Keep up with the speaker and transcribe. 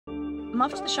I'm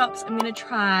off to the shops. I'm gonna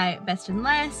try best and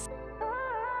less.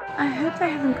 I hope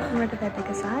they haven't gotten rid of their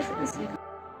bigger sizes.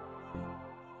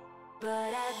 But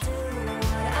I do what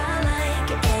I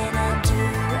like and I do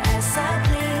as I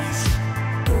please.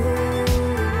 Ooh,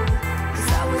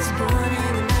 'cause I was born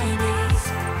in the 90s.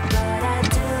 But I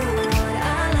do what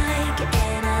I like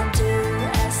and I do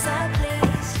as I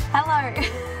please. Hello.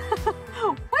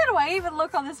 Where do I even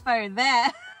look on this phone?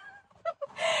 There.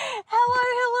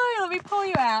 Hello. Let me pull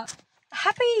you out.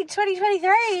 Happy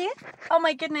 2023. Oh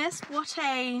my goodness, what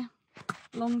a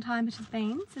long time it has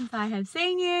been since I have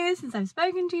seen you, since I've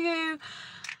spoken to you.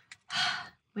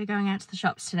 We're going out to the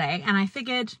shops today and I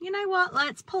figured, you know what,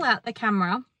 let's pull out the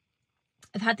camera.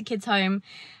 I've had the kids home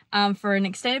for an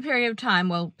extended period of time,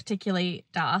 well, particularly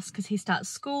Das, because he starts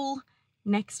school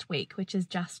next week, which is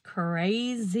just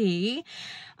crazy.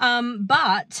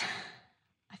 But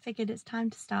I figured it's time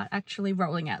to start actually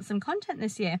rolling out some content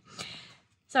this year.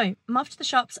 So I'm off to the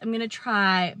shops. I'm going to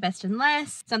try best and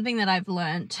less. Something that I've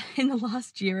learned in the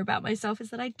last year about myself is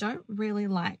that I don't really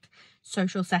like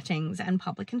social settings and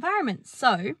public environments.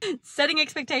 So setting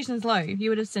expectations low, you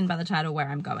would have seen by the title where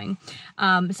I'm going.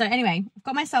 So anyway, I've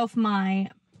got myself my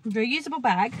reusable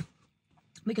bag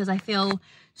because I feel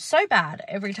so bad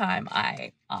every time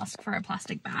I ask for a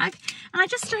plastic bag and I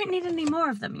just don't need any more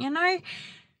of them, you know?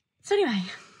 So anyway,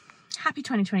 happy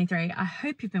 2023. I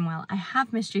hope you've been well. I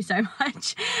have missed you so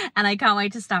much and I can't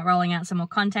wait to start rolling out some more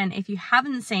content. If you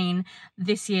haven't seen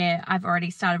this year, I've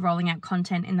already started rolling out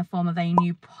content in the form of a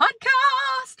new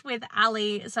podcast with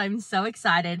Ali. So I'm so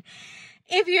excited.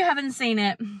 If you haven't seen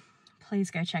it,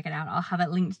 please go check it out. I'll have it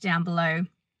linked down below.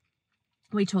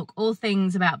 We talk all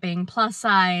things about being plus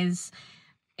size,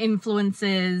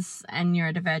 influences and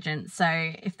neurodivergent. So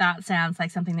if that sounds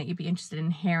like something that you'd be interested in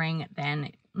hearing,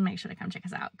 then make sure to come check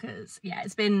us out because yeah,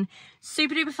 it's been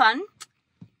super duper fun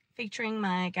featuring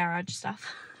my garage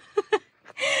stuff.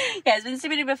 Yeah, it's been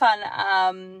super duper fun.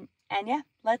 And yeah,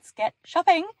 let's get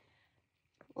shopping.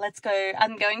 Let's go.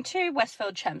 I'm going to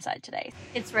Westfield Chermside today.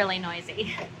 It's really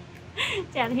noisy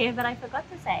down here, but I forgot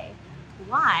to say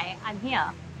why I'm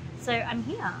here. So I'm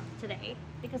here today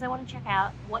because I want to check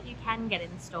out what you can get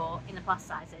in store in the plus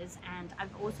sizes, and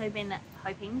I've also been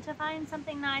hoping to find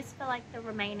something nice for like the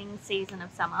remaining season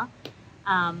of summer.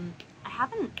 I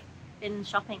haven't been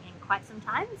shopping in quite some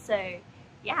time, so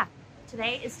yeah,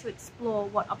 today is to explore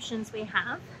what options we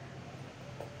have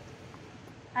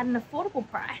at an affordable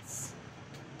price.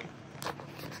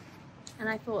 And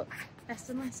I thought best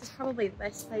and less is probably the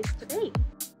best place to be.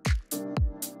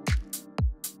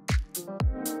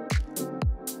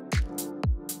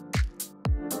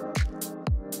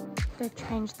 They've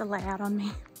changed the layout on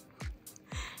me.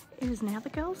 It is now the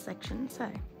girls section, so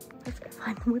let's go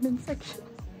find the women's section.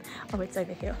 Oh, it's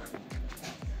over here.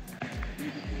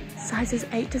 Sizes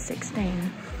 8 to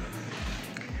 16.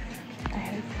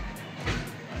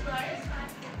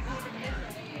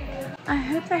 I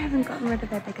hope they haven't gotten rid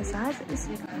of their bigger sizes.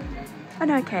 Oh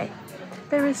no, okay.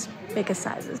 There is bigger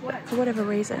sizes, but for whatever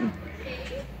reason,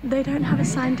 they don't have a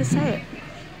sign to say it.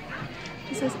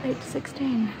 It says 8 to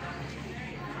 16.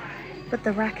 But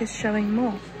the rack is showing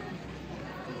more.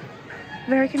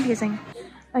 Very confusing.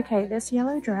 Okay, this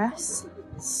yellow dress,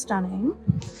 stunning.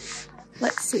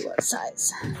 Let's see what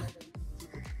size.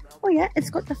 Oh yeah, it's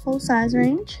got the full size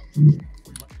range.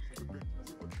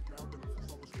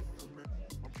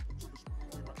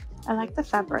 I like the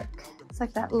fabric. It's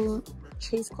like that little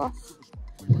cheesecloth.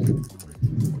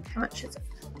 How much is it?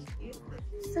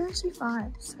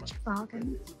 35, such a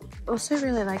bargain. Also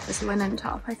really like this linen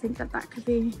top. I think that could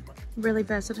be really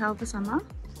versatile for summer.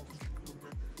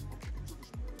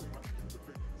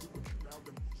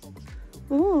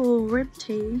 Ooh, rib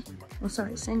tee. Oh,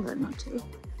 sorry, singlet, not tee.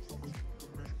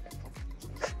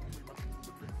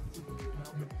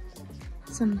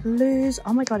 Some blues.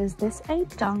 Oh my god, is this a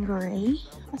dungaree?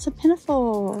 That's a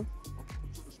pinafore.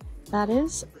 That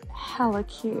is hella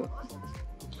cute.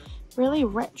 Really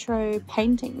retro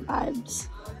painting vibes.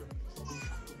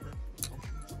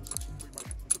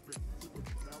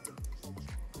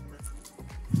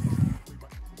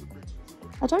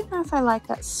 I don't know if I like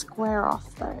that square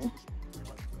off though.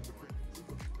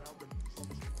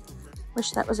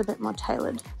 Wish that was a bit more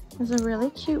tailored. There's a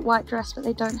really cute white dress, but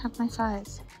they don't have my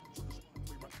size.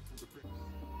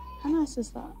 How nice is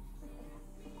that?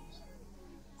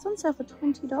 It's on sale for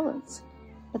 $20,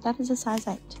 but that is a size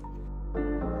 8.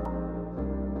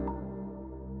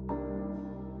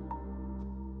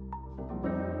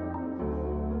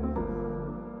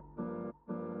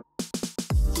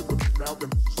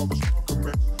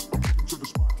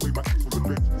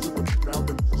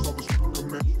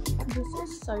 This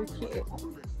is so cute.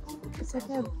 It's It's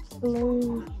like a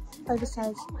blue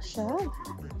oversized shirt.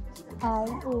 I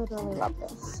literally love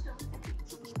this.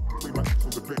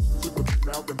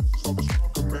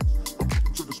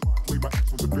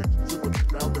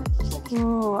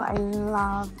 Oh, I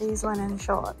love these linen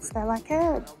shorts. They're like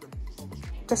a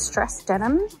distressed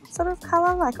denim sort of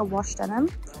color, like a wash denim.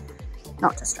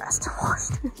 Not distressed,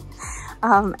 washed.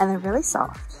 And they're really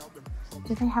soft.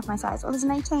 Do they have my size? Oh, there's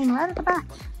an 18 right at the back.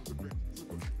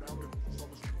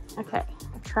 Okay,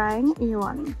 trying you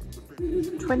on.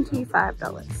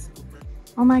 $25.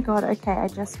 Oh my god, okay, I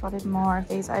just spotted more of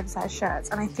these oversized shirts,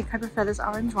 and I think I prefer this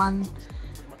orange one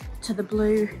to the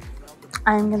blue.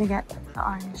 I'm gonna get the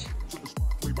orange.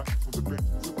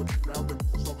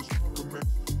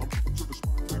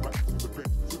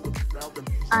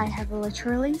 I have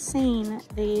literally seen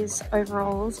these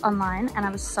overalls online and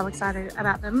I was so excited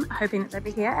about them, hoping that they'd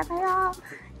be here, and they are.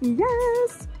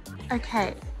 Yes!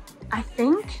 Okay, I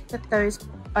think that those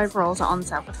overalls are on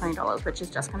sale for $20, which is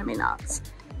just gonna be nuts.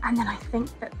 And then I think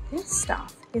that this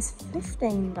stuff is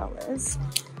 $15,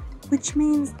 which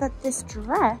means that this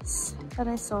dress that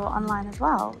I saw online as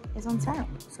well is on sale.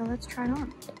 So let's try it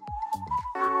on.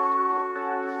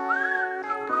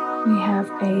 We have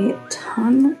a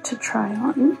ton to try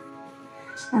on,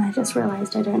 and I just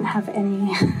realized I don't have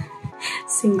any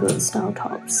singlet style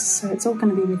tops, so it's all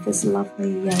going to be with this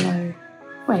lovely yellow.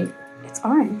 Wait, it's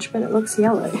orange, but it looks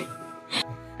yellow.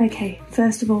 Okay,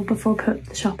 first of all, before I put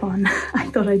the shop on, I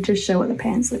thought I'd just show what the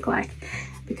pants look like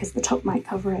because the top might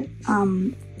cover it.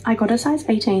 I got a size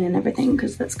 18 and everything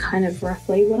because that's kind of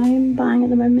roughly what I am buying at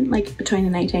the moment, like between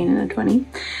an 18 and a 20.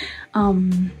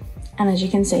 And as you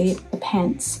can see, the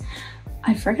pants,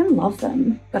 I freaking love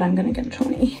them, but I'm gonna get a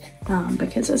 20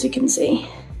 because as you can see,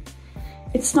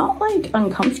 it's not like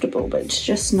uncomfortable, but it's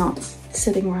just not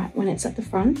sitting right when it's at the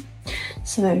front.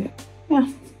 So yeah,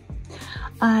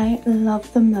 I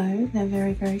love them though. They're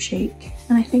very, very chic.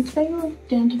 And I think they were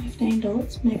down to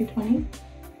 $15, maybe 20.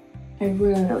 I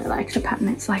really, really like the pattern.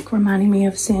 It's like reminding me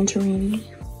of Santorini.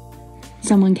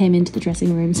 Someone came into the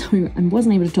dressing room, so I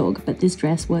wasn't able to talk, but this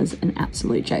dress was an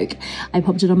absolute joke. I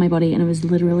popped it on my body and it was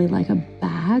literally like a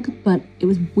bag, but it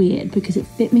was weird because it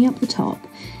fit me up the top.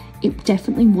 It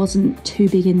definitely wasn't too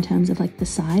big in terms of like the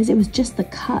size. It was just the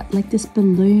cut, like this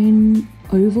balloon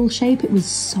oval shape. It was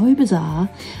so bizarre.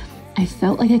 I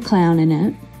felt like a clown in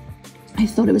it. I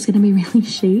thought it was going to be really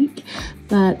chic,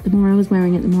 but the more I was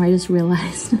wearing it, the more I just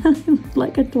realized I looked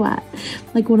like a twat.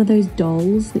 Like one of those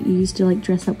dolls that you used to like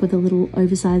dress up with a little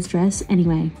oversized dress.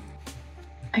 Anyway.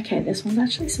 Okay, this one's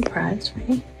actually surprised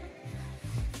me.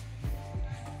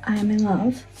 I am in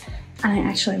love, and I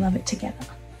actually love it together.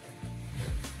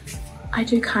 I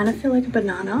do kind of feel like a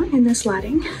banana in this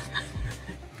lighting.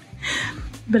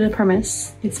 But I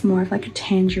promise it's more of like a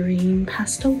tangerine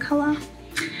pastel color.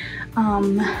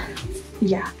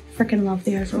 Yeah, freaking love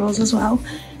the overalls as well.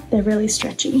 They're really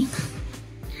stretchy,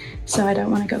 so I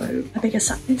don't want to go a bigger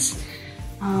size.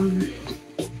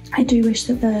 I do wish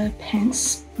that the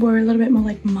pants were a little bit more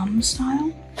like mum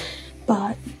style,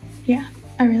 but yeah,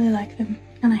 I really like them.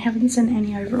 And I haven't seen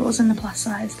any overalls in the plus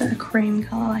size that are cream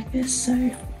color like this, so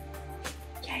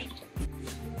yay.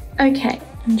 Okay,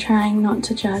 I'm trying not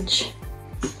to judge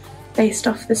based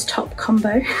off this top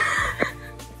combo.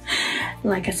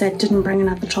 Like I said, didn't bring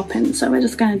another top in, so we're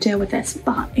just going to deal with this.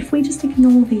 But if we just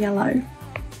ignore the yellow,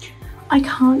 I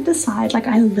can't decide. Like,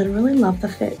 I literally love the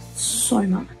fit so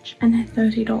much, and they're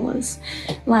 $30.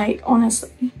 Like,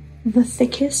 honestly, the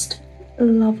thickest,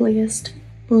 loveliest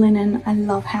linen. I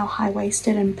love how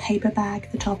high-waisted and paper bag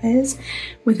the top is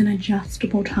with an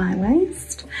adjustable tie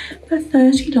waist for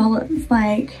 $30.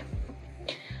 Like,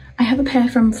 I have a pair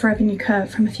from Forever New Curve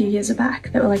from a few years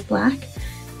back that were like black,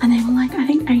 and they were like, I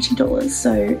think $80.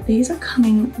 So these are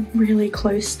coming really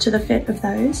close to the fit of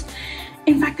those.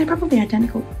 In fact, they're probably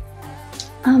identical.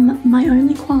 My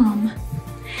only qualm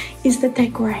is that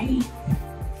they're grey.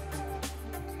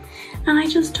 And I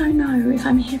just don't know if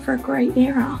I'm here for a grey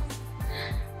era.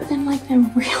 But then like, they're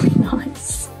really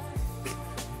nice.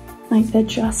 Like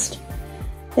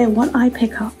they're what I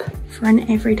pick up for an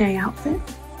everyday outfit.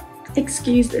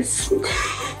 Excuse this.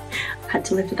 I had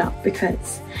to lift it up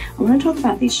because I want to talk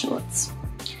about these shorts.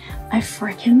 I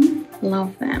freaking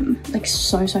love them, like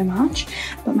so much,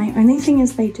 but my only thing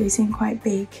is they do seem quite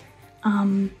big,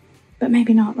 but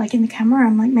maybe not. Like in the camera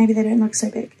I'm like, maybe they don't look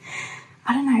so big.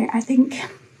 I don't know, I think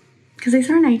because these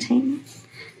are an 18.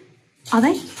 Are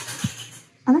they?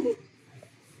 I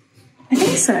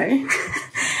think so.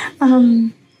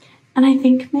 And I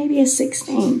think maybe a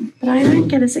 16, but I don't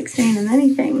get a 16 in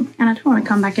anything, and I don't want to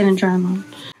come back in and try them on.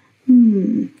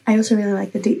 I also really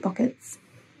like the deep pockets.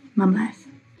 Mum life.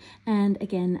 And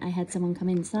again, I had someone come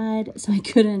inside, so I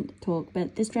couldn't talk,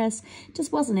 but this dress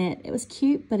just wasn't it. It was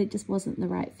cute, but it just wasn't the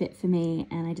right fit for me,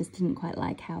 and I just didn't quite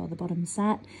like how the bottom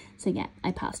sat. So yeah,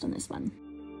 I passed on this one.